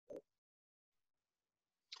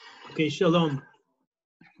Okay, shalom.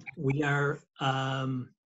 We are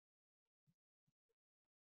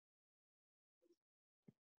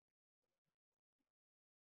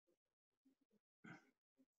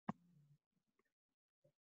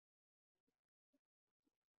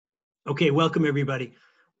okay. Welcome everybody.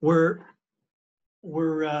 We're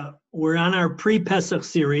on our pre-Pesach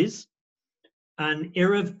series on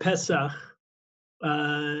Erev Pesach.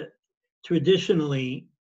 Traditionally,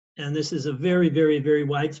 and this is a very, very, very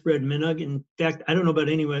widespread minhag. In fact, I don't know about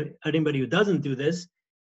anybody who doesn't do this.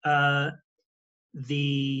 The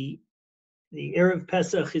Erev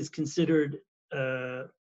Pesach is considered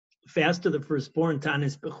fast of the firstborn,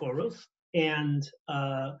 Tanis Bechoros, and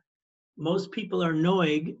most people are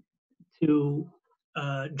noig to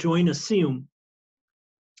join a Siyum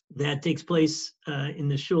that takes place in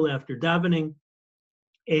the shul after davening,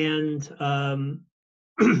 and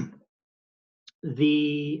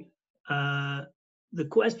the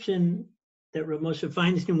question that Rav Moshe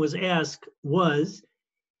Feinstein was asked was,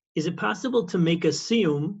 is it possible to make a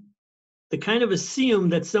Siyum, the kind of a Siyum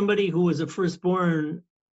that somebody who was a firstborn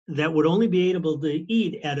that would only be able to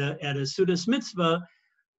eat at a Sudas mitzvah,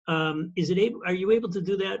 are you able to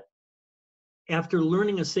do that after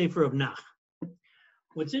learning a Sefer of Nach?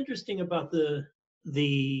 What's interesting about the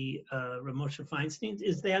Rav Moshe Feinstein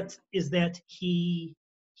is that he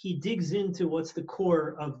digs into what's the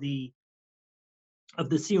core of the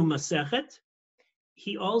Siyum Masechet.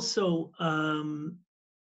 He also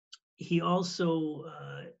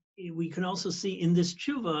we can also see in this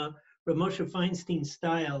tshuva Rav Moshe Feinstein's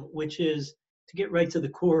style, which is to get right to the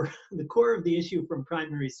core of the issue from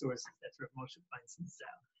primary sources. That's Rav Moshe Feinstein's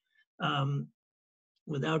style.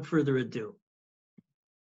 Without further ado.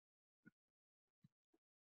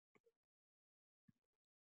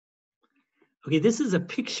 Okay, this is a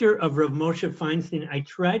picture of Rav Moshe Feinstein. I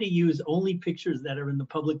try to use only pictures that are in the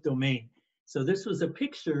public domain. So this was a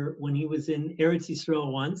picture when he was in Eretz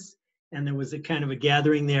Yisrael once, and there was a kind of a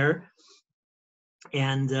gathering there,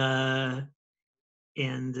 and there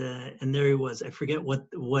he was. I forget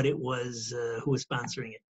what it was, who was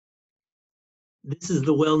sponsoring it. This is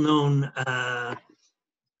the well-known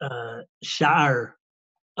sha'ar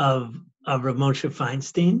of Rav Moshe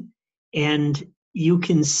Feinstein, and you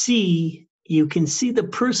can see the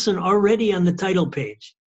person already on the title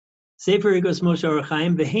page. Sefer Egos Moshe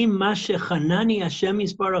Orachaim v'heim mashe chanani Hashem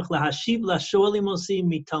yisbarach lahashiv lasholim osi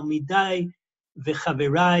mitalmidai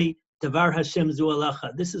v'chaverai davar Hashem zu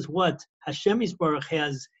alacha. This is what Hashem yisbarach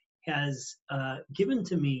has given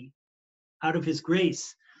to me out of His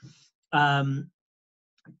grace to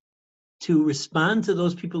respond to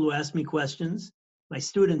those people who ask me questions, my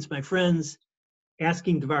students, my friends,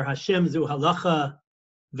 asking davar Hashem zu halacha.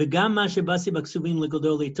 And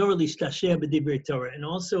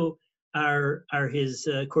also are his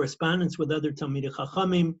correspondence with other Talmidei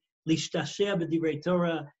Chachamim, lishtasheh b'divrei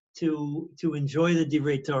Torah, to enjoy the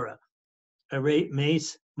divrei Torah.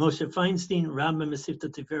 Moshe Feinstein, Rabbi Mesivta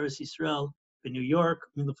Tiferes Yisrael in New York,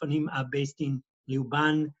 Milufanim Abestin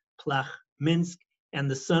Liuban Plach Minsk, and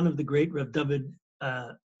the son of the great Rav David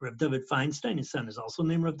Feinstein. His son is also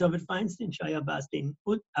named Rav David Feinstein. Shaya Bastin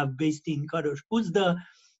Abestin Kadosh Uzda.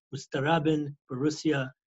 Ustarabin,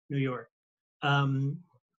 Borussia, New York.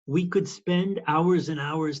 We could spend hours and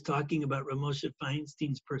hours talking about Rav Moshe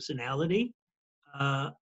Feinstein's personality.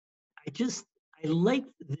 I like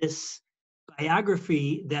this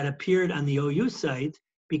biography that appeared on the OU site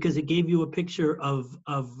because it gave you a picture of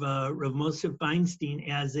Rav Moshe Feinstein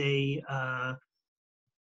as a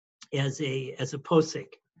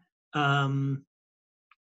posek.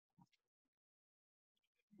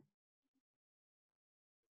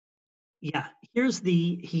 Yeah, here's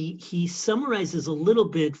he summarizes a little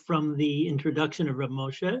bit from the introduction of Rav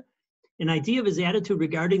Moshe. An idea of his attitude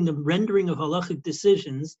regarding the rendering of halachic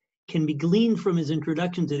decisions can be gleaned from his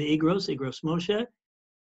introduction to the Egros Moshe.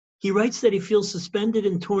 He writes that he feels suspended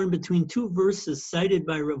and torn between two verses cited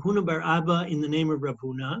by Rav Huna bar Abba in the name of Rav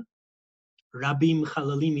Huna. Rabim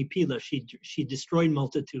chalalim mipila, she destroyed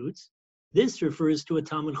multitudes. This refers to a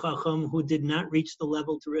Talmid Chacham who did not reach the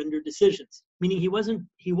level to render decisions, meaning he wasn't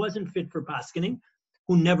fit for paskening,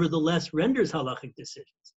 who nevertheless renders halachic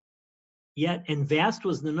decisions. Yet, and vast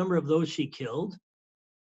was the number of those she killed.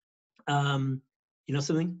 You know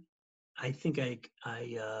something? I think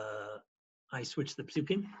I switched the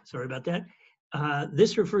psukim. Sorry about that.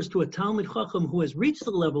 This refers to a Talmid Chacham who has reached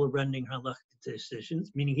the level of rendering halachic decisions,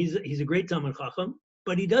 meaning he's a great Talmid Chacham,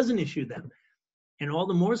 but he doesn't issue them. And all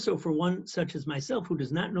the more so for one such as myself who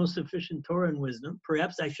does not know sufficient Torah and wisdom.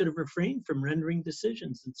 Perhaps I should have refrained from rendering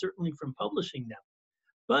decisions and certainly from publishing them.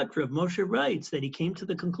 But Rav Moshe writes that he came to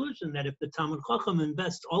the conclusion that if the Talmud Chacham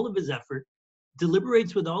invests all of his effort,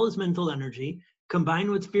 deliberates with all his mental energy, combined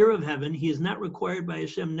with fear of heaven, he is not required by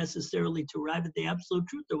Hashem necessarily to arrive at the absolute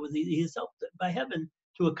truth, or he is helped by heaven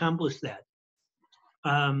to accomplish that.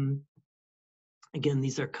 Again,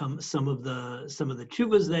 these are some of the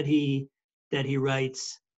tshuvas that he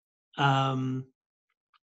writes. I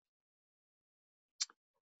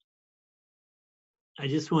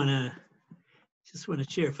just want to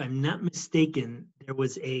share, if I'm not mistaken, there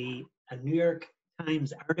was a New York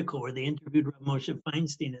Times article where they interviewed Rabbi Moshe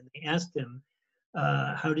Feinstein, and they asked him,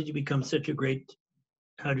 how did you become such a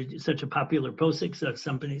popular posik,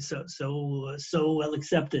 somebody so well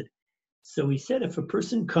accepted? So he said, if a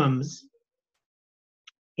person comes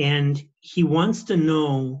and he wants to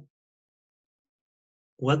know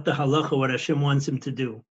what the halacha, what Hashem wants him to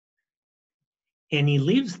do, and he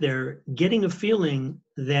leaves there getting a feeling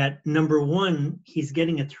that, number one, he's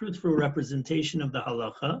getting a truthful representation of the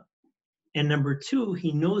halacha, and number two,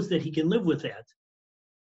 he knows that he can live with that,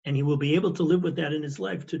 and he will be able to live with that in his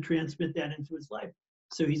life, to transmit that into his life.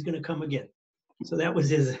 So he's going to come again. So that was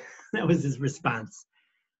his response.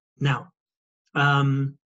 Now,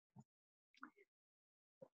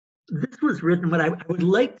 this was written, but I would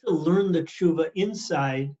like to learn the tshuva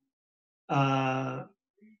inside,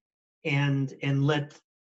 and let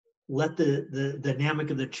the dynamic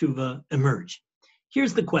of the tshuva emerge.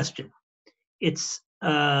 Here's the question. It's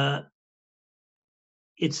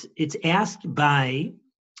asked by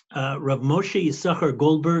Rav Moshe Yisachar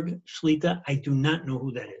Goldberg Shlita. I do not know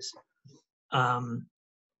who that is.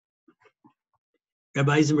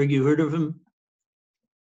 Rabbi Eisenberg, you heard of him?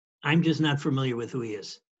 I'm just not familiar with who he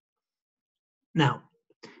is. Now,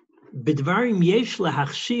 Bidvarim yesh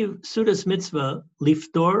lahachshiv sudas mitzvah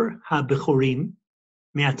liftor ha-bechorim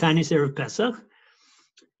me'atanis erev Pesach.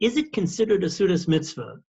 Is it considered a sudas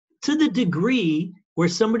mitzvah to the degree where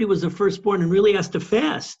somebody was a firstborn and really has to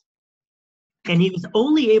fast, and he was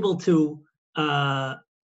only able to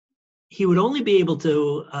he would only be able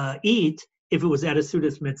to eat if it was at a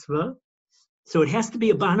sudas mitzvah? So it has to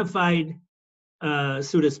be a bona fide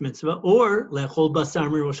sudas mitzvah, or lechol basar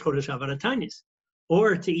mirosh chodesh av ad hatainis,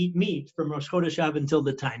 or to eat meat from Rosh Chodesh Av until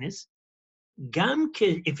the Tainis. Gam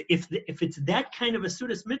if it's that kind of a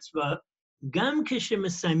sudas mitzvah, gam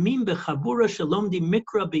keshemesaimim bechabura shalomdi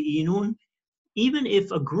mikra be'inun, even if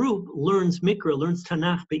a group learns mikra, learns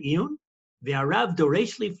Tanakh be'iyun, ve'arav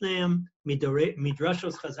doresh lifneim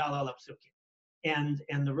midrashos chazal al psukim. And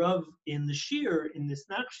the Rav in the shir, in this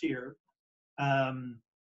Nach shir,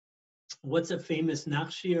 what's a famous Nach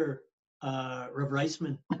shir? Rav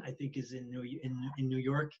Reisman, I think, is in New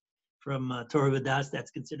York, from Torah V'das.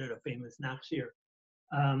 That's considered a famous Nach shir.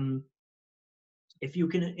 If you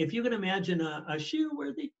can imagine a shir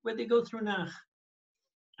where they go through Nach.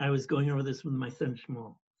 I was going over this with my son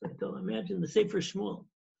Shmuel. So I told him, imagine the Sefer Shmuel.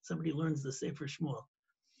 Somebody learns the Sefer Shmuel.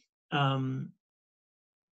 Now,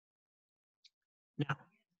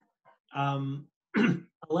 a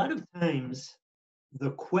lot of times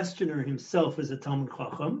the questioner himself is a Talmud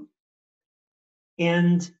Chacham,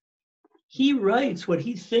 and he writes what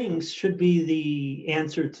he thinks should be the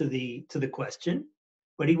answer to the question,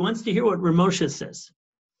 but he wants to hear what Rav Moshe says.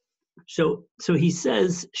 So he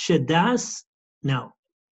says, Shedas, now,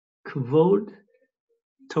 Kvod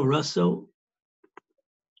Toraso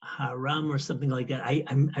Haram, or something like that. I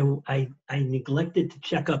neglected to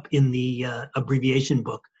check up in the abbreviation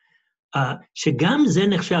book. Shegam ze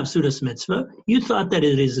nechshav sudas mitzvah. You thought that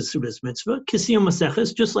it is a sudas mitzvah, kisiyum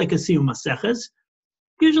maseches, just like a siyum maseches.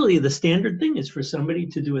 Usually, the standard thing is for somebody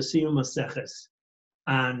to do a siyum maseches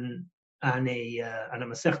on a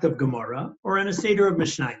masech of Gemara or on a seder of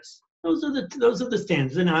Mishnayos. Those are the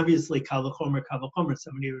standards, and obviously kal v'chomer.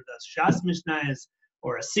 Somebody who does shas Mishnayos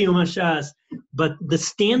or a siyum shas, but the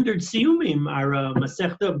standard siyumim are a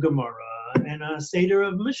masech of Gemara and a seder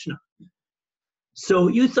of Mishnah. So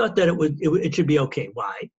you thought that it should be okay.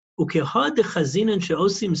 Why?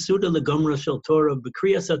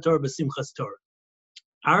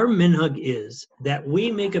 Our minhag is that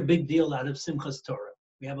we make a big deal out of Simchas Torah.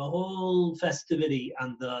 We have a whole festivity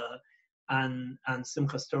on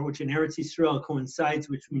Simchas Torah, which in Eretz Yisrael coincides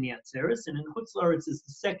with Shmini Atzeres, and in Chutz La'aretz is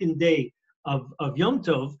the second day of Yom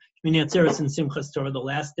Tov, Shmini Atzeres and Simchas Torah, the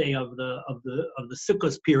last day of the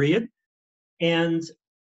Sukkos period, and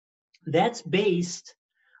that's based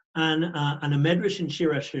on a Medrash in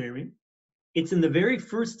Shir HaShirim. It's in the very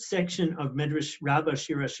first section of Medrash Rabbah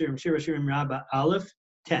Shir HaShirim Rabbah Aleph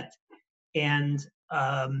Tet, and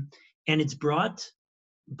it's brought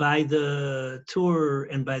by the Tur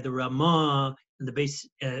and by the Ramah the base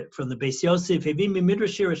from the Beis Yosef, Hevim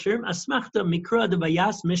midrash Shir Hashirim asmachta mikra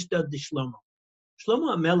devayas mishta de Shlomo.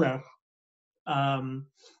 Shlomo HaMelech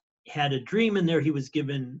had a dream, and there he was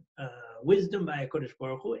given wisdom by HaKadosh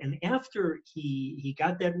Baruch Hu, and after he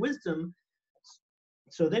got that wisdom,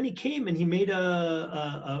 so then he came and he made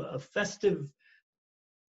a festive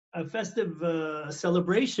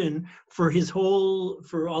celebration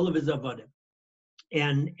for all of his avodim.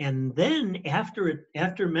 And then after it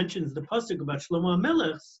mentions the pasuk about Shlomo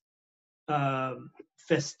HaMelech's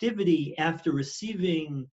festivity after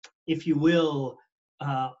receiving, if you will,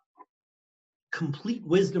 complete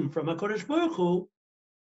wisdom from HaKadosh Baruch Hu,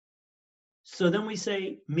 so then we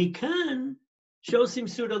say, Mikan shosim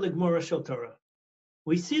suda l'gmora shel Torah.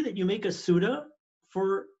 We see that you make a suda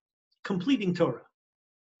for completing Torah.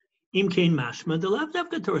 Im kein mashma delav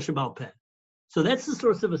davka Torah shebal peh. So that's the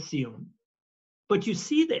source of a siyum. But you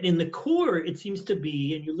see that in the core, it seems to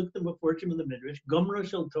be, and you look them before in the Midrash, Gomra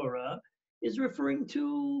Shel Torah is referring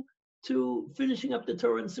to finishing up the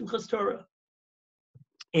Torah and Simchas Torah.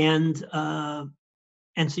 And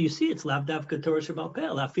so you see it's Lav Davka Torah Shebal Peh,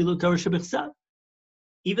 Afilu Torah Shebechsav.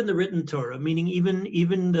 Even the written Torah, meaning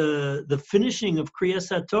even the finishing of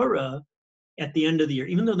Kriyas HaTorah at the end of the year,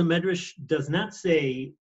 even though the Midrash does not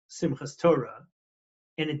say Simchas Torah,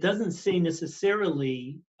 and it doesn't say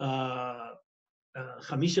necessarily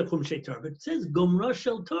Chamisha Chumshei Torah, but it says Gomra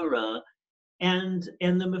Shel Torah, and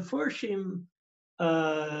the Meforshim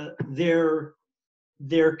they're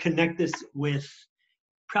connect this with,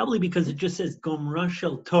 probably because it just says Gomra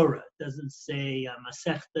Shel Torah, it doesn't say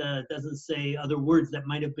Masechta, it doesn't say other words that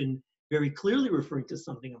might have been very clearly referring to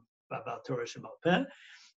something about Torah Shebal Peh.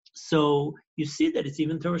 So you see that it's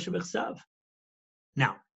even Torah Shebechsav.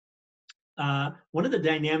 Now, one of the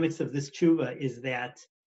dynamics of this tshuva is that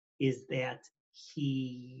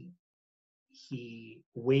he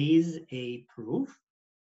weighs a proof,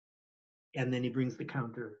 and then he brings the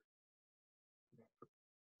counter.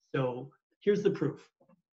 So here's the proof.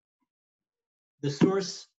 The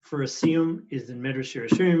source for a siyum is in Midrash Shir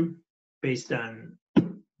Hashirim, based on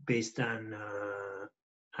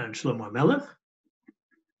Shlomo HaMelech,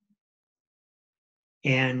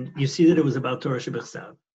 and you see that it was about Torah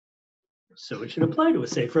Shebechsav. So it should apply to a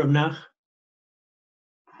Sefer of Nach.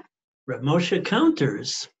 Rav Moshe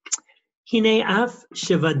counters, Hine af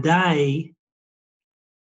shevadai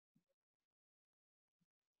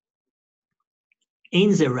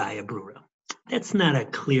ein ze raya brura. That's not a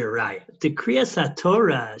clear raya. The Kriyas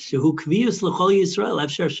HaTorah shehu kvius l'chol Yisrael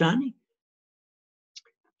afshar shani.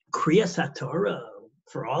 Kriyas HaTorah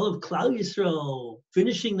for all of Klal Yisrael,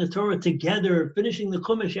 finishing the Torah together, finishing the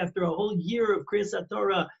Chumash after a whole year of Kriyas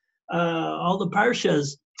HaTorah, all the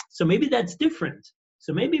parshas. So maybe that's different.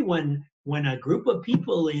 So maybe when a group of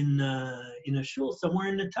people in a shul somewhere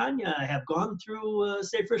in Netanya have gone through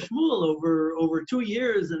Sefer Shmuel over 2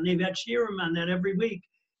 years, and they've had shiurim on that every week,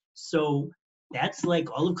 so that's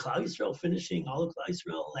like all of Klal Yisrael finishing, all of Klal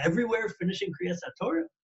Yisrael everywhere finishing Kriyas HaTorah.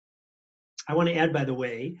 I want to add, by the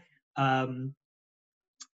way, Shlomo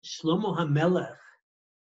HaMelech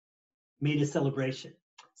made a celebration.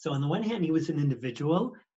 So on the one hand, he was an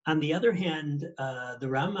individual. On the other hand, the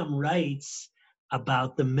Rambam writes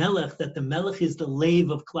about the Melech, that the Melech is the lave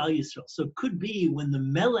of Klal Yisrael. So it could be when the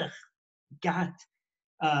Melech got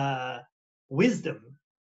wisdom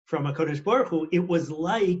from HaKadosh Baruch Hu, it was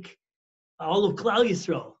like all of Klal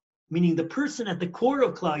Yisrael, meaning the person at the core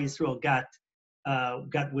of Klal Yisrael got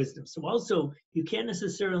wisdom. So also, you can't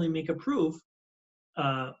necessarily make a proof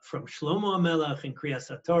from Shlomo HaMelech and Kriyas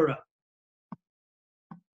HaTorah.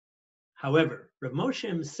 However, Rav Moshe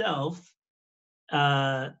himself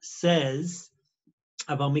says,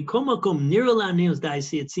 it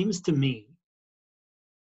seems to me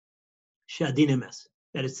that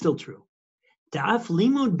it's still true.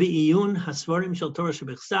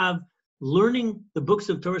 Learning the books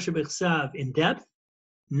of Torah Shebechsav in depth,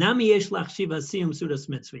 you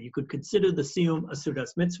could consider the siyum a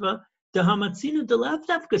sudas mitzvah.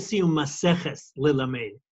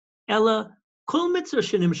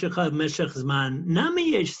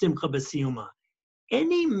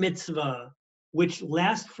 Any mitzvah which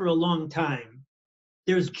lasts for a long time,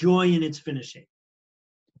 there's joy in its finishing.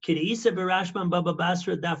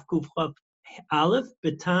 Aleph,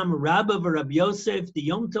 Betam Rabba v'Rabbi Yosef, the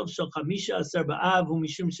Yom Tov shel Chamisha Asar B'Av, hu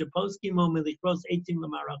mishum sheposki mo melichros 18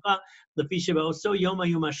 l'maracha, lefi shebaoso yom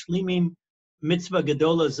hayu mashlimim mitzvah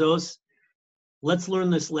gadola zos. Let's learn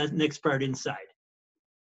this next part inside.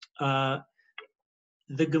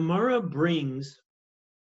 The Gemara brings,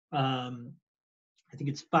 I think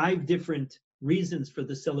it's 5 different reasons for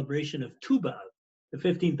the celebration of Tu B'Av, the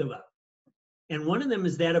 15th of Av. And one of them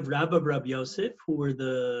is that of Rabbi Yosef, who were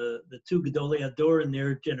the two Gedolei Ador in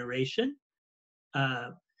their generation.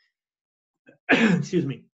 Excuse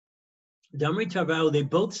me. Damri Tavau, they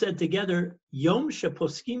both said together, Yom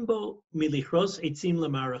Sheposkimbo Milichros Eitzim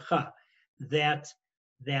Lamaracha, that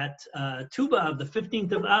Tu B'Av, the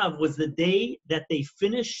 15th of Av, was the day that they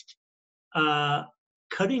finished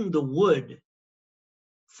cutting the wood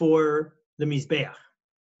for the Mizbeach,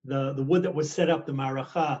 the wood that was set up, the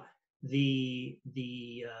Maracha, the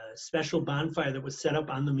special bonfire that was set up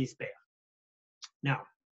on the Mizbeach. Now,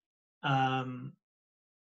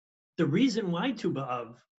 the reason why Tu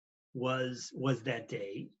B'Av was that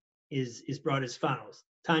day is brought as follows.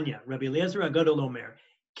 Tanya, Rabbi Eliezer Agadol Omer,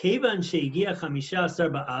 Kevan she'igia 15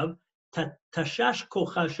 b'Av, tashash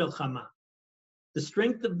kocha shel chama. The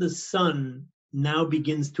strength of the sun now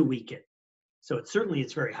begins to weaken. So it's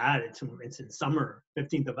very hot. It's in summer,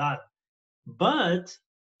 15th of Av. But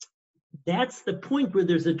that's the point where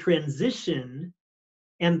there's a transition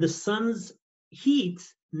and the sun's heat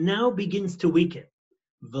now begins to weaken.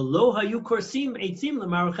 V'lo hayu korsim eitzim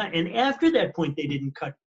l'maracha, and after that point they didn't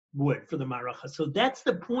cut wood for the maracha. So that's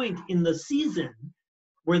the point in the season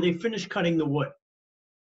where they finish cutting the wood.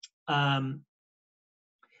 Ve'amar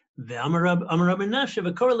Rabbi Nach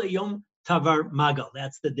v'kor le'yom tavar magal.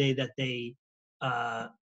 That's the day that they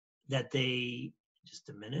just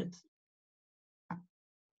a minute.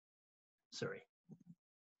 Sorry.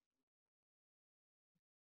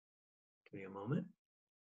 Give me a moment.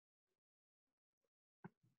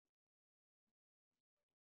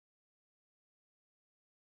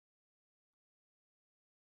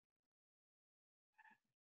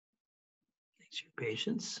 Thanks for your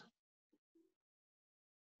patience.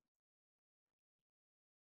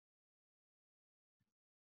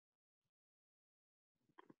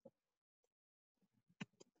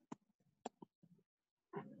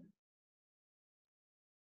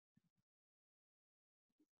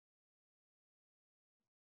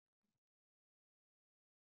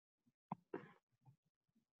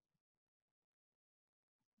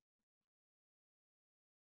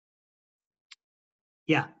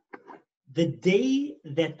 Yeah, the day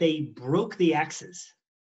that they broke the axes,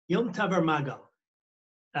 Yom Tavar Magal.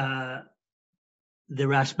 The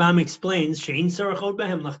Rashbam explains, Shein sarachot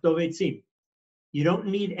behem lachtov eitzim. You don't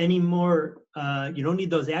need any more. You don't need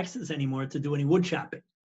those axes anymore to do any wood chopping.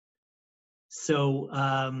 So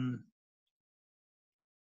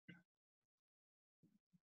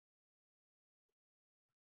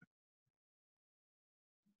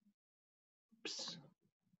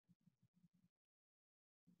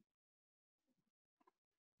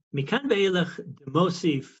Mikan ve'elach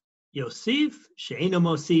demosif Yosif she'eno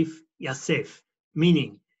mosif Yasef,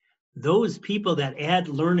 meaning those people that add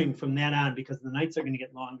learning from that on, because the nights are going to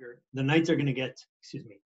get longer. The nights are going to get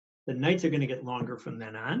longer from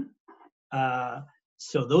then on.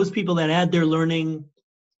 So those people that add their learning,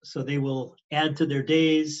 so they will add to their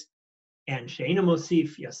days. And she'eno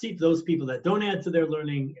mosif Yasif, those people that don't add to their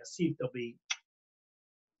learning, Yasif, they'll be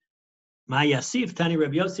Ma Yasif Tani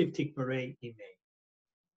Rabbi Yosef Tikvarei Imei.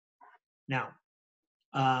 Now,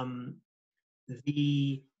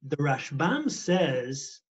 the Rashbam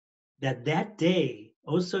says that day,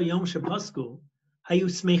 also Yom Shepasku, hayu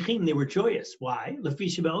smechim, they were joyous. Why? Lefi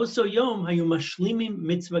sheba also Yom hayu mashlimim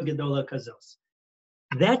mitzvah gedola kazos.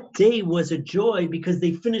 That day was a joy because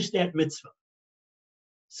they finished that mitzvah.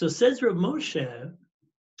 So says Rav Moshe,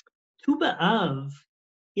 Tu B'Av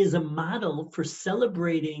is a model for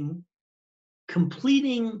celebrating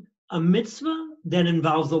completing a mitzvah that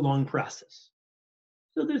involves a long process.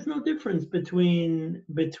 So there's no difference between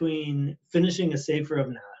finishing a Sefer of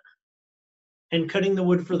Nach and cutting the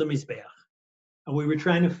wood for the Mizbeach. And we were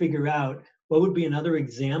trying to figure out what would be another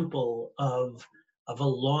example of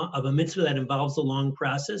a mitzvah that involves a long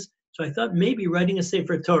process. So I thought maybe writing a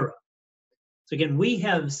Sefer Torah. So again, we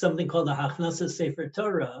have something called a Hachnasa Sefer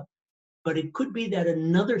Torah, but it could be that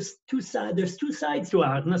there's two sides to a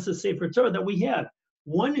Hachnasa Sefer Torah that we have.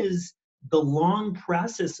 One is the long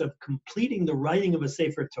process of completing the writing of a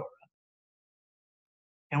Sefer Torah,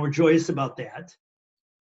 and we're joyous about that.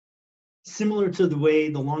 Similar to the way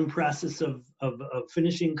the long process of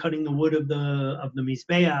finishing cutting the wood of the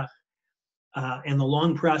Mizbeach, and the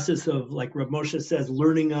long process of, like Rav Moshe says,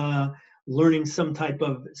 learning some type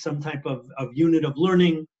of unit of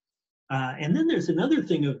learning. And then there's another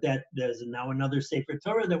thing of that. There's now another Sefer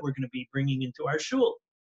Torah that we're going to be bringing into our shul.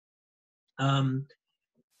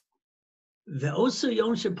 Ve'oso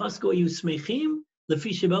yom shepasko ayu smechim lefi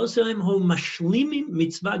shebaoso em ho mashlimim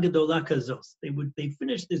mitzvah gedola kazos. They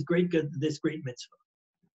finished this great mitzvah.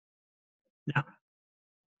 Now,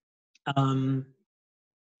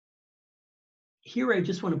 here I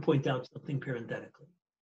just want to point out something parenthetically.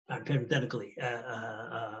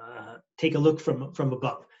 Take a look from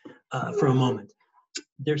above for a moment.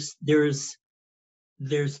 There's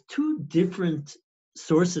two different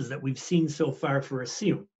sources that we've seen so far for a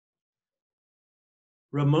Siyum.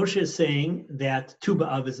 Rav Moshe is saying that Tu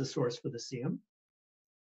B'Av is a source for the Siyum,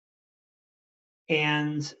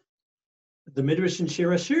 and the Midrash in Shir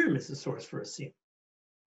HaShirim is a source for a Siyum.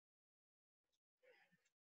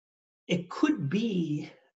 It could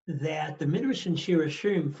be that the Midrash in Shir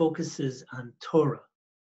HaShirim focuses on Torah,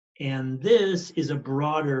 and this is a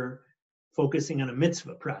broader focusing on a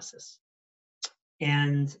mitzvah process.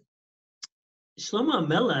 And Shlomo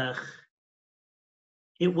HaMelech,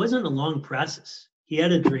 it wasn't a long process. He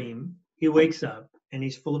had a dream, he wakes up, and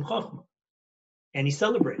he's full of chokhmah, and he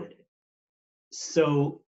celebrated it.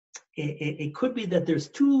 So it could be that there's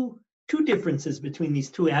two differences between these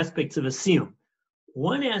two aspects of a siyum.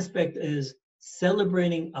 One aspect is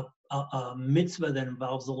celebrating a mitzvah that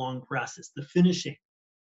involves a long process, the finishing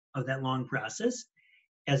of that long process,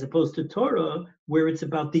 as opposed to Torah, where it's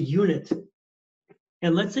about the unit.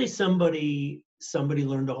 And let's say somebody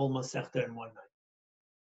learned a whole Masechta in one night.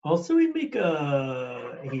 Also, he'd make a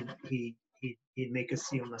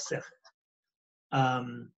Siyum Masechet.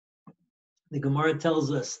 The Gemara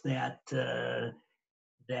tells us that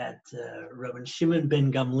Rabbi Shimon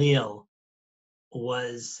ben Gamliel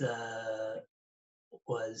was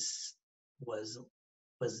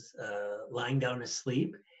lying down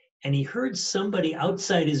asleep, and he heard somebody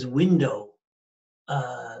outside his window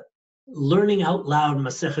learning out loud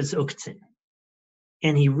Maseches Uktzin,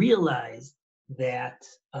 and he realized that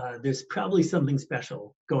there's probably something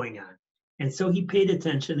special going on, and so he paid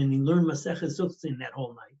attention and he learned Maseches Uktzin that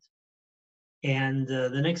whole night. And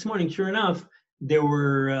the next morning, sure enough, there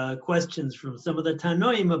were questions from some of the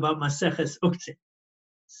Tanoim about Maseches Uktzin.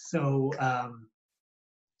 So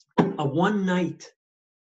a one night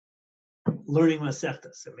learning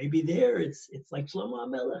Masechta. So maybe there it's like Shlomo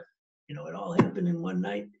HaMelech. It all happened in one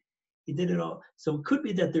night. He did it all. So it could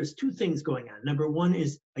be that there's two things going on. Number one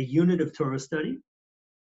is a unit of Torah study,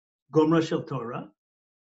 Gomra Shel Torah.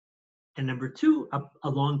 And number two, a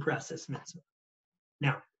long process mitzvah.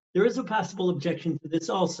 Now, there is a possible objection to this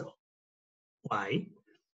also. Why?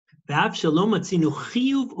 Wait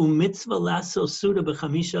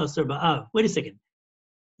a second.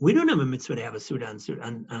 We don't have a mitzvah to have a Suda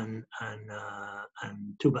on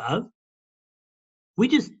Tu B'Av. We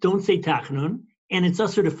just don't say Tachnun, and it's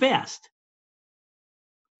usher to fast.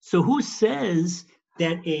 So who says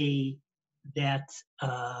that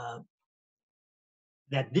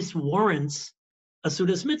that this warrants a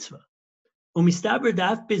Suda's mitzvah? Umistaber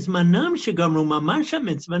daf bizmanam shegamru mamash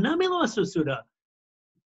mitzvah nami lo asu Suda.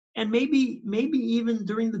 And maybe even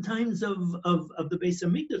during the times of the Beis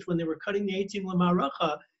Hamikdash, when they were cutting the Eitzim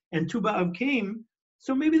L'Maracha and Tu B'Av came,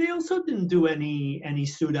 so maybe they also didn't do any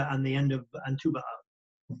Suda on the end of on Tu B'Av.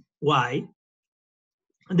 Why?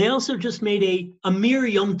 They also just made a mere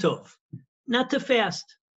Yom Tov, not to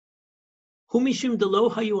fast. Humishim delo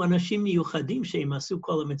hayu anashim miyuchadim sheimasu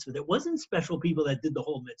kol mitzvah. There wasn't special people that did the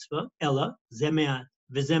whole mitzvah. Ella zemeat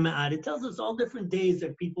v'zemeat. It tells us all different days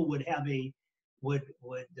that people would have would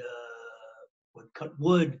cut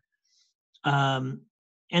wood, and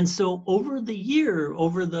so over the year,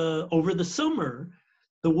 over the summer,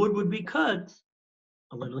 the wood would be cut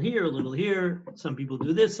a little here. Some people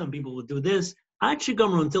do this, some people would do this.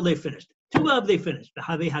 Until they finished. Tu B'Av they finished.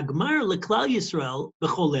 Hagmar leklal Yisrael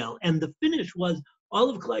b'cholel, and the finish was all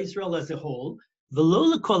of Klal Yisrael as a whole.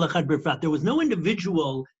 V'lo lekol echad b'prat. There was no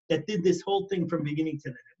individual that did this whole thing from beginning to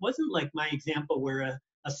end. It wasn't like my example where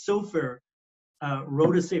a Sefer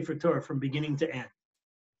wrote a Sefer Torah from beginning to end.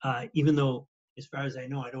 Even though, as far as I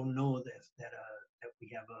know, I don't know that we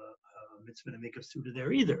have a mitzvah to make a Suda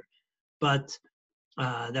there either. But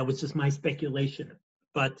that was just my speculation.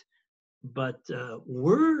 But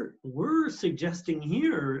we're suggesting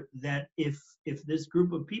here that if this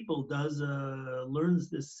group of people learns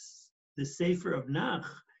this Sefer of Nach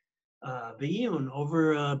Be'iyun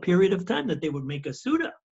over a period of time, that they would make a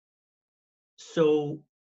Suda. So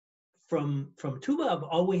from Tu B'Av,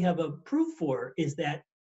 all we have a proof for is that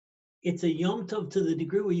it's a Yom Tov to the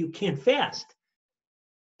degree where you can't fast.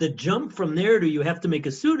 The jump from there to you have to make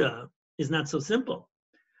a Suda is not so simple.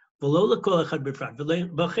 True, it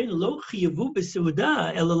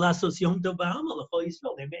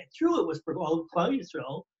was for all of Klal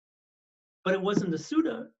Yisrael, but it wasn't a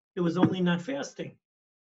Suda. It was only not fasting,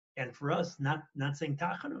 and for us, not saying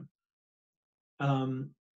Tachanun.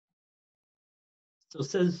 So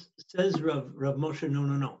says Rav Moshe,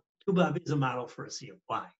 no. Tu B'Av is a model for a Siyum.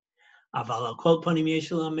 Why? אבל על כל פנים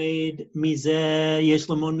יש ללמד מזה, יש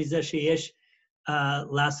ללמוד מזה שיש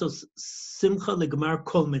לעשות simcha לגמר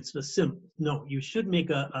כל מצווה. No, you should make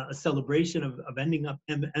a celebration of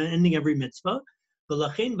ending every mitzvah.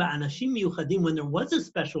 ולכן באנשים מיוחדים, when there was a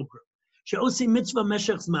special group, שעושים מצווה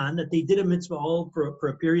משך זמן, that they did a mitzvah all for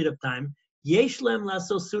a period of time, יש להם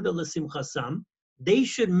לעשות סעודה לשמחתם, they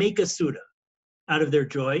should make a סעודה out of their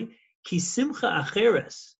joy, כי שמחה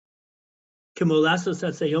אחרס, כמו לעשות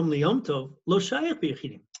את היום ליום טוב, לא שייך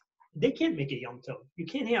ביחידים. They can't make a yom tov. You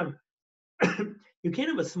can't have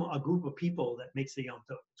a group of people that makes a yom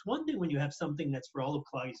tov. It's one thing when you have something that's for all of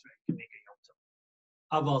Klal Yisrael to make a yom tov.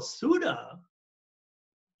 Aval suda,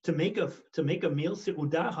 to make a meal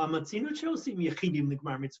seudah hamatzinu sheosim yechidim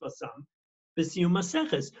ligmar mitzvasam b'siyum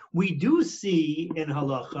maseches. We do see in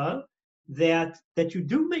halacha that you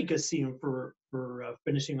do make a siyum for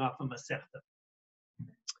finishing off a masechta.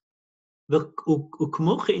 The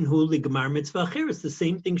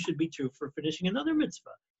same thing should be true for finishing another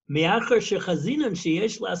mitzvah.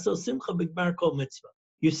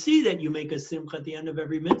 You see that you make a simcha at the end of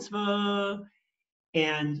every mitzvah,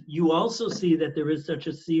 and you also see that there is such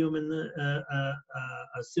a siyum in a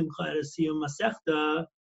simcha at a siyum masechta.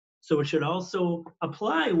 So it should also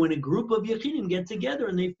apply when a group of yachidim get together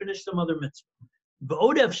and they finish some other mitzvah.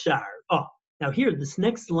 Oh, now here, this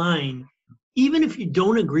next line, even if you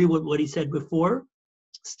don't agree with what he said before,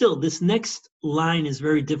 still, this next line is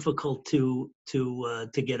very difficult to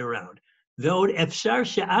get around. Even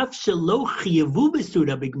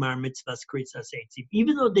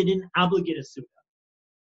though they didn't obligate a suda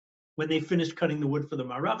when they finished cutting the wood for the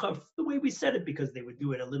maracha, the way we said it, because they would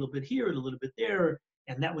do it a little bit here and a little bit there,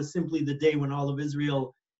 and that was simply the day when all of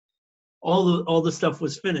Israel, all the stuff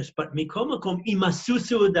was finished. But mikom makom imasu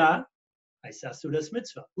suda, I saw suda's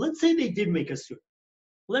mitzvah. Let's say they did make a suda.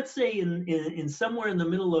 Let's say in somewhere in the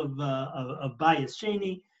middle of Bayis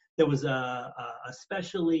Sheni, there was a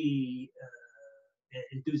especially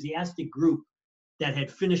enthusiastic group that had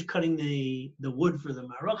finished cutting the wood for the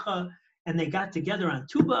maracha, and they got together on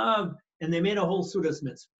Tu B'Av and they made a whole suda's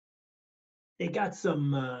mitzvah. They got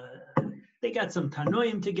some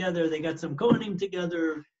Tanoim together. They got some Kohanim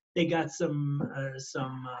together. They got some.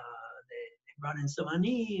 They brought in some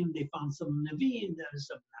Anim. They found some Nevi'im.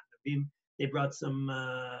 Some not Nevi'im. They brought some,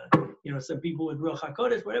 some people with Ruach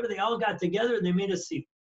HaKodesh, whatever. They all got together and they made a siyum.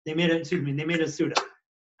 They made a suda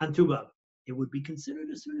on Tu B'Av. It would be considered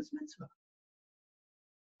a suda's mitzvah.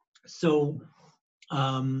 So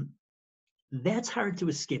that's hard to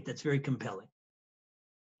escape. That's very compelling.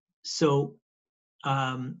 So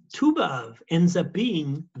Tu B'Av ends up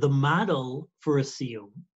being the model for a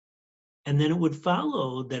siyum, and then it would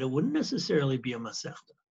follow that it wouldn't necessarily be a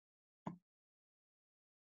masechta.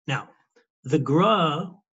 Now, the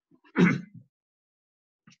Gra, the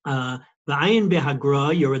Ayin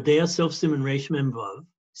Behagra, Yoredea Sof Siman Reish Mem Vav,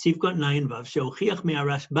 Sivkot Nayin Vav, Sheochiach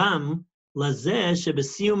Me'arashbam, Lazeh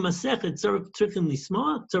Shebesiyum Masechet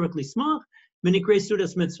Tzorich Lismach, V'nikrei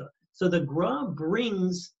Sudas Mitzvah. So the Gra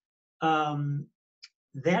brings that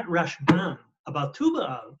Rashbam about Tu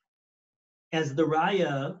B'Av as the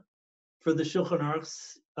Raya for the Shulchan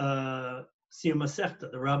Aruch's Siyum Masechta.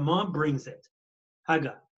 The Ramah brings it.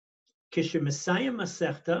 Haga. Kishe Messiah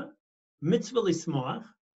Masechta, Mitzvah Lismoach,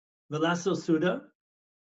 Velaso Suda,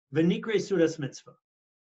 V'nikrei Sudas Mitzvah.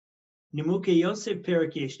 Nimuke Yosef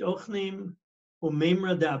Perak Yesh Ochnim,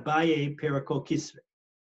 U'Memra da Abaye Perakol Kisve.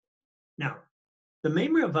 Now, the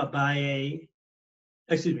Memra of Abaye,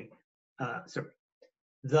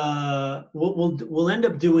 we'll end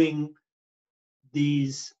up doing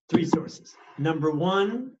these three sources. Number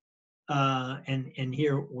one, and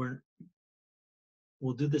here we'll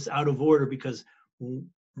do this out of order because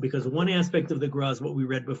one aspect of the Gra is what we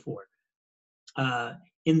read before.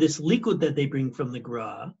 In this likud that they bring from the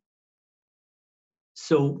Gra,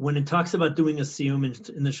 so when it talks about doing a siyum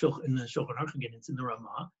in the Shulchan Aruch, again, it's in the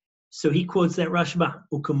Ramah. So he quotes that Rashbam.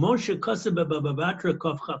 U'kamoshe koseh b'Baba Batra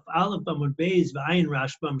Kov Chaf Aleph Amud Beis v'Ayin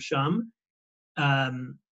Rashbam Sham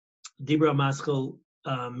Dibra Maschel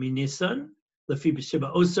Minisan Lefi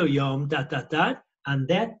B'Sheba Oso Yom ... On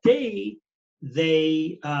that day,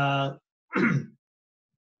 they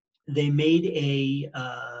made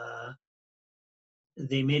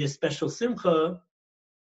a special simcha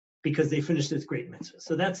because they finished this great mitzvah.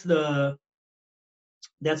 So that's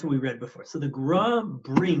what we read before. So the Gra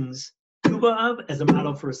brings Tu B'Av as a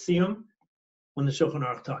model for a siyum when the Shulchan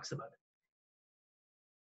Aruch talks about it.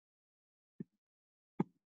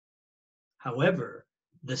 However,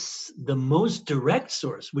 the most direct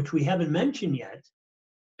source, which we haven't mentioned yet,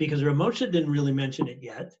 because Rav Moshe didn't really mention it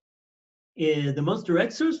yet, is the most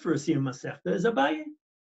direct source for a siyum masechta is Abaye.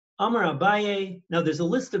 Amar Abaye. Now there's a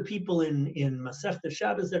list of people in Masechta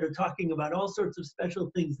Shabbos that are talking about all sorts of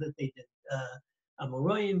special things that they did.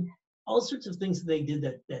 Amoroyim, all sorts of things that they did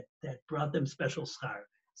that brought them special schar.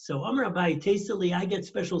 So Amar Abaye, Tesali, I get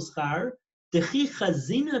special schar. Dechi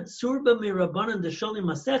chazina tzurba mirabanan desholi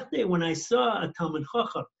Masechta. When I saw a Talmud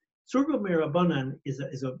Chacham, tzurba mirabanan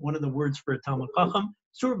is one of the words for a Talmud Chacham.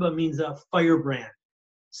 Tzurba means a firebrand.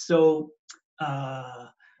 So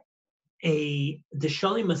the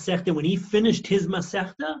Shali Masechta, when he finished his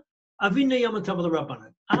Masechta, Avina Yom Tov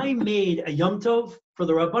Rabbanan. I made a Yom Tov for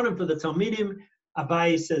the Rabbanan, for the Talmidim.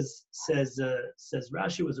 Abaye says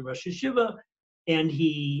Rashi was a Rosh Yeshiva, and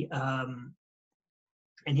he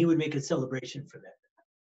would make a celebration for that.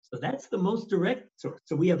 So that's the most direct source.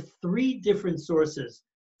 So we have three different sources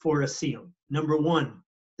for a Siyum. Number one,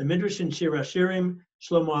 the Midrash in Shir Hashirim,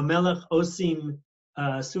 Shlomo HaMelech, Osim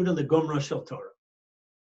Suda Legomra Shel Torah.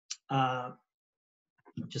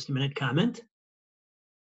 Just a minute, comment.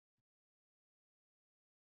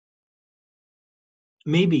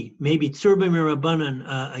 Maybe Tzurba Mirabanan,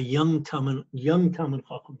 a young Talmud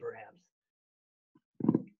Chacham, perhaps.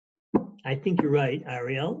 I think you're right,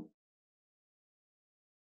 Ariel.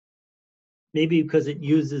 Maybe because it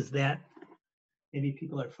uses that. Maybe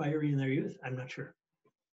people are fiery in their youth. I'm not sure.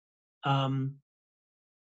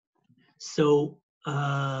 So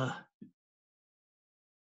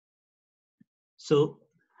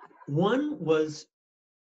one was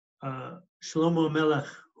Shlomo Melech,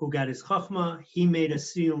 who got his chachma. He made a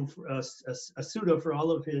siyum, a suda for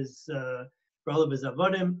all of his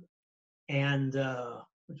avodim, and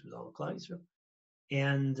which was all the Klal Yisrael,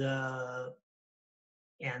 and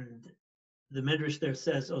the Midrash there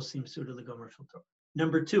says Osim Suda Legomer Shel Torah.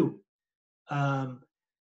 Number two,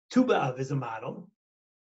 Tu B'Av is a model,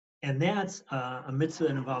 and that's a mitzvah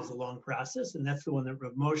that involves a long process, and that's the one that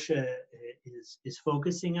Rav Moshe is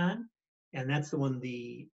focusing on, and that's the one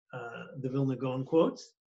the Vilna Gaon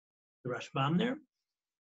quotes, the Rashbam there.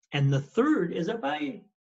 And the third is Abaye,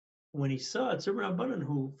 when he saw Tzur Rabbanan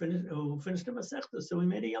who finished the Masechta, so he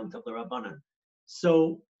made a Yom Tov Rabbanan.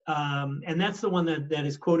 So, and that's the one that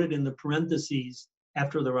is quoted in the parentheses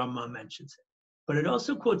after the Rambam mentions it. But it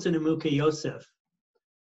also quotes in Emuke Yosef,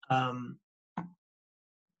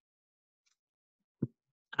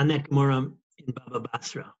 Anek Moram in Baba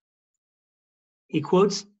Basra. He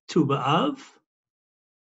quotes Tu B'Av.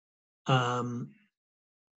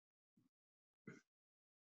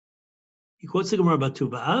 He quotes the Gemara about Tu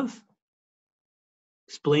B'Av,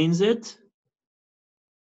 explains it,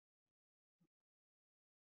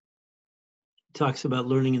 talks about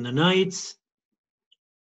learning in the nights,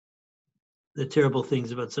 the terrible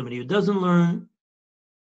things about somebody who doesn't learn,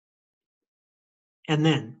 and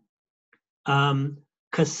then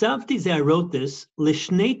Kasavti, I wrote this,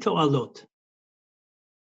 Lishnei To'alot,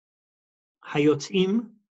 Hayotzim.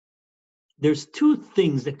 There's two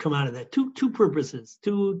things that come out of that, two purposes,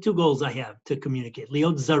 two goals I have to communicate.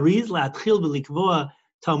 Liot zariz la'atchil v'likvoa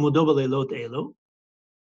talmudo b'leilot elo.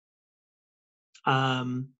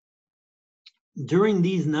 During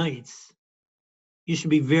these nights, you should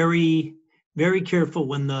be very, very careful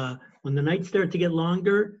when the nights start to get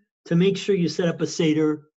longer to make sure you set up a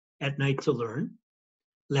seder at night to learn.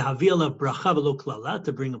 Lehavi alav bracha v'lo klala,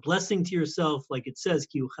 to bring a blessing to yourself, like it says,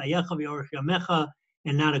 ki uchayecha v'yorech yamecha,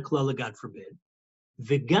 and not a klala, God forbid.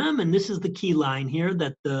 V'gam, and this is the key line here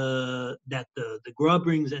that the Gra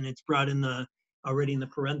brings, and it's brought in already in the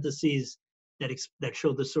parentheses that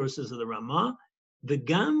show the sources of the Ramah.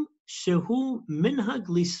 V'gam shehu minhag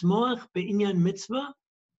lismoach be'inyan mitzvah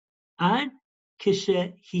ad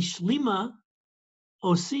kishe hishlima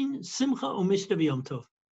osin simcha umishta v'yom tov.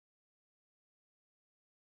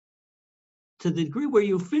 To the degree where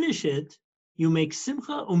you finish it, you make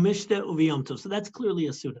simcha umishta uv'yom tov. So that's clearly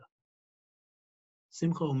a suda.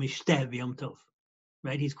 Simcha umishta v'yom tov,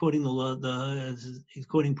 right? He's quoting he's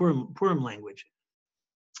quoting Purim language.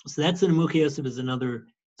 So that's in Emuke Yosef is another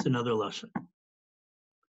lashon.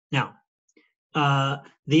 Now,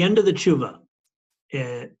 the end of the tshuva.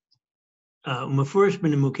 Umafurish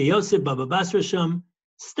ben Emuke Yosef Baba Basra Sham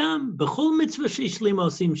Stam b'chol mitzvah sheishlim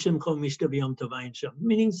osim shimcha umishta v'yom tov ayin sham.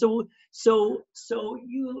 Meaning, so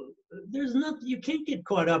there's nothing, you can't get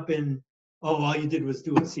caught up in, all you did was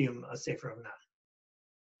do a Siyum, a Sefer of Nach.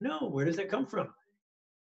 No, where does that come from?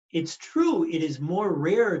 It's true, it is more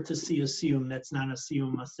rare to see a Siyum that's not a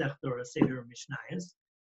Siyum, a Sechta, or a Seder of Mishnayos,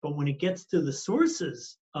 but when it gets to the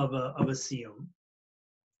sources of a Siyum,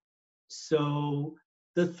 so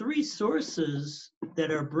the three sources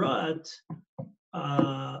that are brought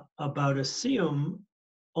about a Siyum,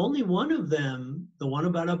 only one of them, the one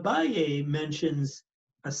about Abaye, mentions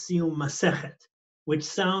a Siyum Masechet, which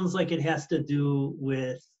sounds like it has to do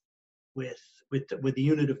with the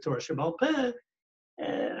unit of Torah Sheba'al Peh,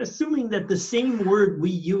 assuming that the same word we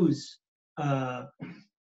use a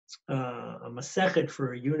masechet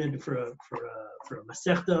for a unit for a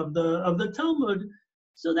masechta of the Talmud.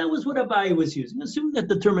 So that was what Abaye was using, assuming that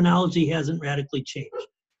the terminology hasn't radically changed.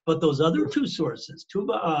 But those other two sources, Tu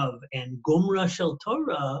B'Av and Gomra Shel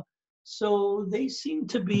Torah, so they seem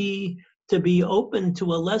to be open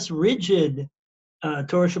to a less rigid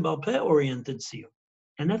Torah Sheba'al Peh oriented siyum,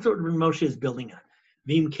 and that's what Moshe is building on.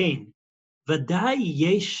 V'im Kain, V'dai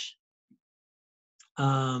yesh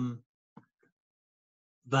La'mein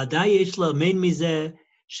mizeh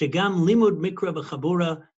shegam limud mikra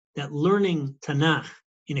b'chabura, that learning Tanakh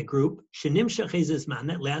in a group, shenimshach zman,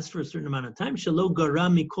 that lasts for a certain amount of time, shelo gara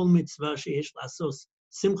mikol mitzvah sheyesh lasos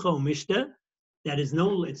simcha u'mishta, that is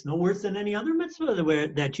it's no worse than any other mitzvah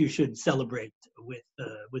that you should celebrate with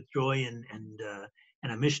joy and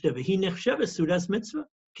a mishta. V'hi nechsheva sudas mitzvah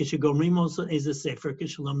kishegomrim also is a sefer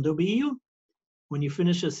kishalamdo b'iyun, when you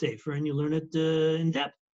finish a sefer and you learn it in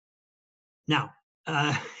depth. Now,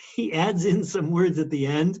 he adds in some words at the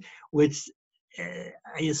end, which I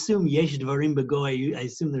assume yesh dvarim b'go. I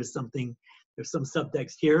assume there's some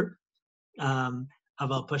subtext here.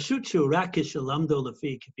 Aval pashut shurak kishalamdo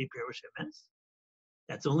lefi kepi perush emes.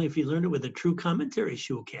 That's only if you learn it with a true commentary.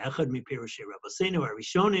 Shu ke'achad mi perushei Rabbeinu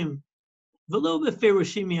arishonim v'lo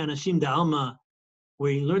beferushim mi'anashim da'alma,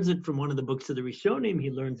 where he learns it from one of the books of the Rishonim, he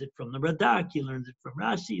learns it from the Radak, he learns it from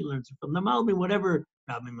Rashi, he learns it from the Malbim, whatever.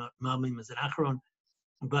 Malbim is an Acharon,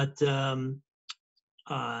 but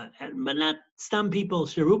not some people.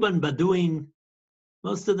 Sheruban Baduin,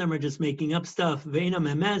 most of them are just making up stuff. Ve'ena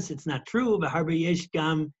memes, it's not true. V'harbe yesh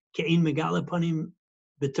gam ke'in megala panim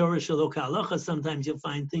b'torah shelo ka'alocha. Sometimes you'll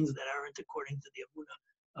find things that aren't according to the Amunah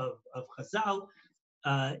of Chazal.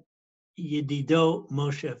 Yedido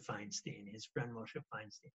Moshe Feinstein, his friend Moshe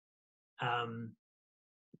Feinstein.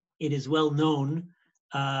 It is well known,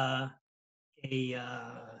 an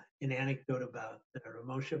anecdote about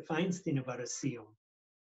Moshe Feinstein about a siyum,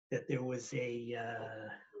 that there was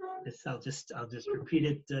I'll just repeat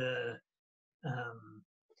it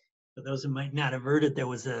for those who might not have heard it. There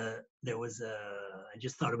was I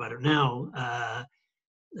just thought about it now,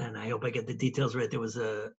 and I hope I get the details right.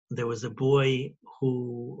 There was a boy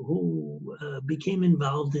who became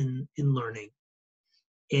involved in learning,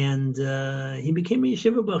 and he became a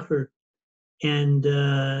yeshiva bacher, and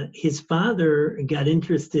his father got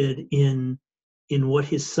interested in what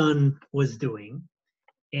his son was doing,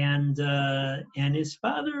 and his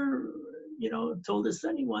father, told his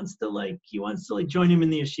son he wants to join him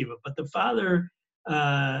in the yeshiva, but the father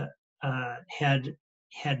had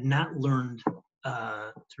not learned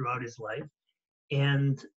throughout his life,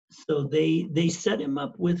 and so they set him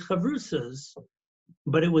up with chavrusas,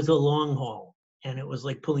 but it was a long haul, and it was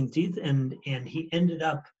like pulling teeth, and he ended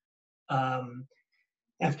up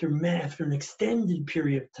after an extended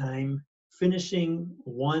period of time finishing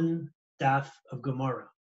one daf of Gemara,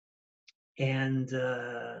 and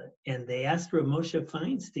they asked Rav Moshe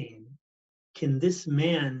Feinstein, can this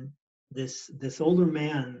man, this older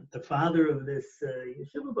man, the father of this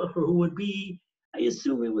yeshiva bacher, who would be, I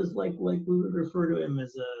assume it was like we would refer to him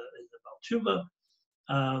as a Baal Tshuva,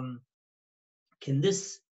 can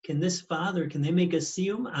this father, can they make a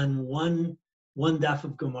siyum on one daf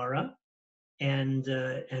of Gemara? And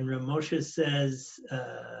Rav Moshe says,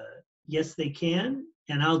 yes, they can,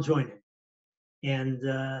 and I'll join it. And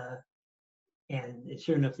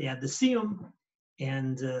sure enough, they had the siyum.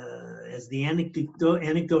 And as the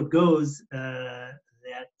anecdote goes, that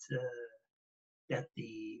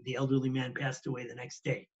the elderly man passed away the next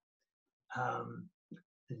day. So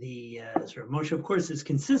Moshe, of course, is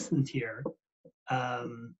consistent here,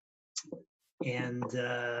 and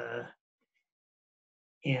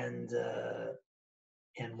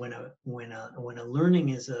when a learning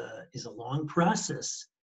is a long process.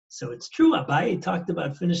 So it's true, Abaye talked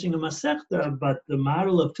about finishing a masechta, but the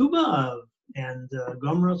model of Tu B'Av and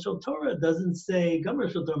Gomra Shel Torah doesn't say,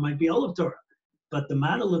 Gomra Shel Torah might be all of Torah, but the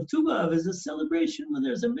model of Tu B'Av is a celebration when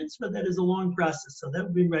there's a mitzvah that is a long process. So that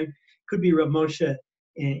would be right, could be Rav Moshe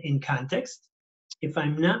in context. If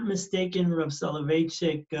I'm not mistaken, Rav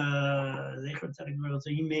Soloveitchik, so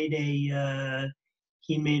he made a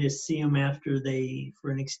siyum after they,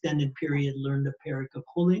 for an extended period, learned a parak of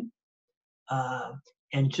Chulin.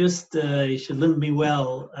 And just, you should listen me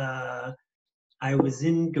well, I was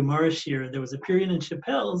in Gemara Shir. There was a period in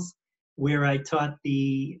Chappelle's where I taught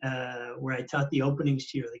the opening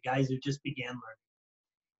shir, the guys who just began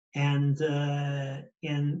learning,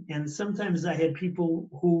 and sometimes I had people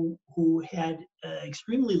who had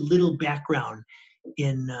extremely little background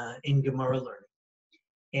in Gemara learning.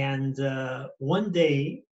 And one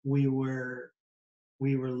day we were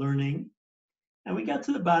learning, and we got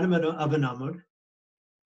to the bottom of an amud,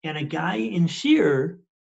 and a guy in Shir,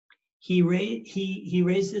 he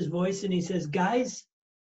raised his voice and he says, "Guys,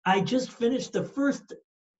 I just finished the first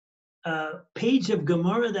page of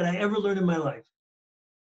Gemara that I ever learned in my life."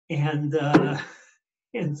 And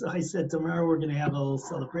so I said, tomorrow we're going to have a little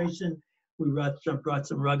celebration. We brought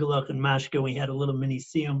some ragalach and mashka. We had a little mini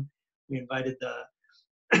siyum. We invited the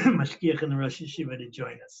mashkiach and the Rosh Yeshiva to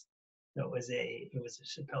join us. So it was a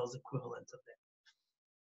Chappelle's equivalent of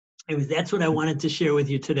that. That's what I wanted to share with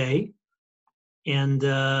you today. And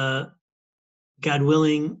God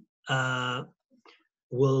willing,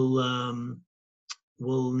 we'll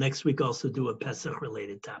next week also do a Pesach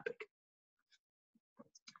related topic.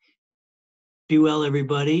 Be well,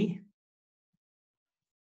 everybody.